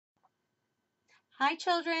Hi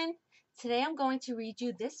children, today I'm going to read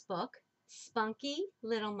you this book, Spunky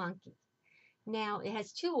Little Monkey. Now it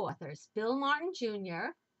has two authors, Bill Martin Jr.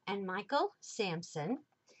 and Michael Sampson,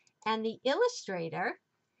 and the illustrator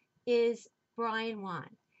is Brian Wan.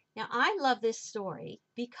 Now I love this story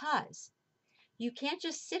because you can't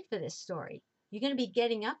just sit for this story. You're going to be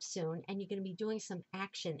getting up soon and you're going to be doing some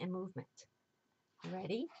action and movement.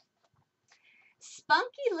 Ready?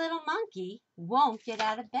 Spunky Little Monkey won't get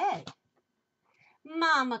out of bed.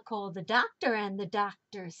 Mama called the doctor and the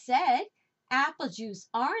doctor said, apple juice,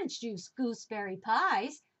 orange juice, gooseberry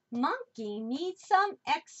pies. Monkey needs some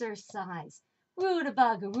exercise.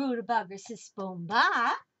 Rootabugger, sis boom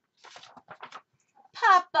ba.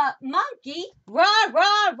 Pop up monkey, rah,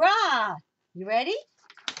 rah, rah. You ready?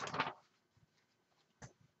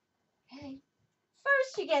 Hey.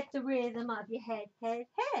 First you get the rhythm of your head, head,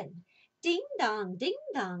 head. Ding dong, ding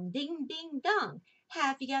dong, ding, ding dong.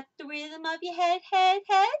 Have you got the rhythm of your head, head,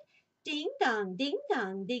 head? Ding dong, ding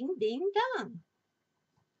dong, ding, ding dong.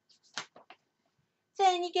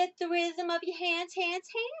 Then you get the rhythm of your hands, hands,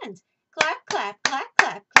 hands. Clap, clap, clap,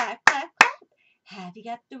 clap, clap, clap, clap. Have you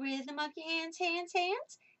got the rhythm of your hands, hands,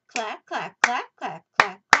 hands? Clap, clap, clap, clap,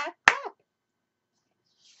 clap, clap, clap.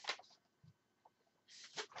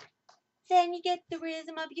 Then you get the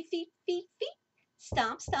rhythm of your feet, feet, feet.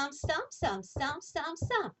 Stomp, stomp, stomp, stomp, stomp, stomp,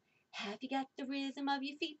 stomp. Have you got the rhythm of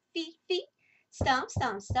your feet, feet, feet? Stomp,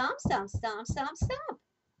 stomp, stomp, stomp, stomp, stomp, stomp.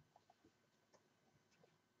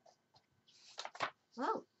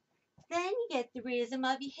 Whoa. Then you get the rhythm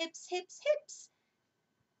of your hips, hips, hips.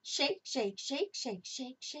 Shake, shake, shake, shake,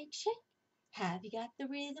 shake, shake, shake. Have you got the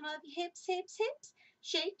rhythm of your hips, hips, hips?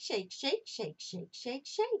 Shake, shake, shake, shake, shake, shake,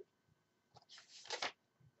 shake.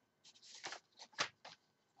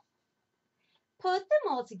 Put them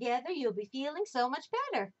all together, you'll be feeling so much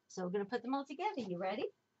better. So we're going to put them all together. You ready?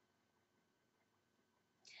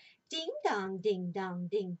 Ding dong, ding dong,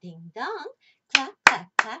 ding ding dong. Clap, clap,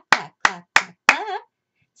 clap, clap, clap, clap, clap.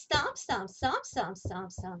 Stomp, stomp, stomp, stomp,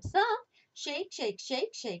 stomp, stomp, stomp. Shake, shake,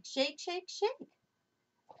 shake, shake, shake, shake, shake.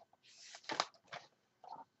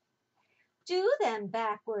 Do them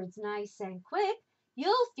backwards nice and quick.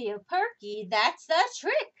 You'll feel perky, that's the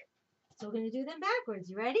trick. So we're going to do them backwards.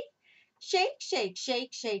 You ready? Shake, shake,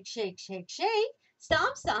 shake, shake, shake, shake, shake.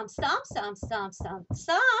 Stomp, stomp, stomp, stomp, stomp, stomp,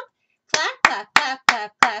 stomp. Clap, clap, clap,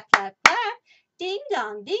 clap, clap, clap, clap. Ding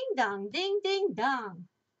dong, ding dong, ding, ding dong.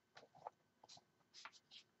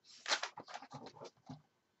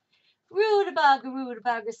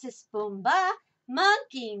 Rootabugger, sis boom ba.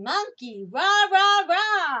 Monkey, monkey, rah, rah,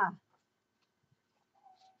 rah.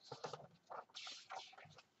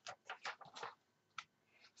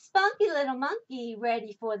 Spunky little monkey,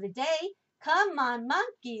 ready for the day. Come on,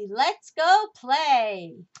 monkey, let's go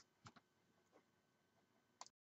play.